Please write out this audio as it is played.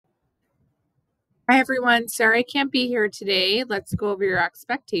Hi, everyone. Sorry I can't be here today. Let's go over your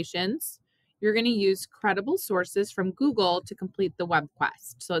expectations. You're going to use credible sources from Google to complete the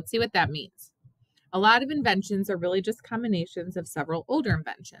WebQuest. So let's see what that means. A lot of inventions are really just combinations of several older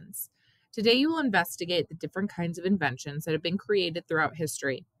inventions. Today, you will investigate the different kinds of inventions that have been created throughout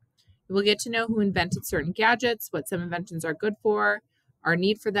history. You will get to know who invented certain gadgets, what some inventions are good for, our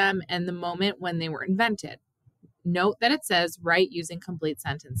need for them, and the moment when they were invented. Note that it says write using complete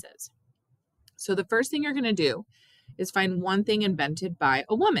sentences. So the first thing you're going to do is find one thing invented by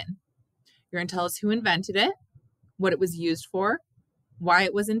a woman. You're going to tell us who invented it, what it was used for, why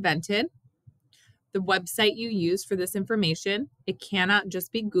it was invented, the website you used for this information. It cannot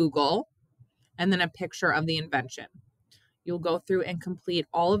just be Google, and then a picture of the invention. You'll go through and complete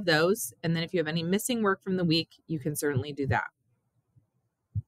all of those, and then if you have any missing work from the week, you can certainly do that.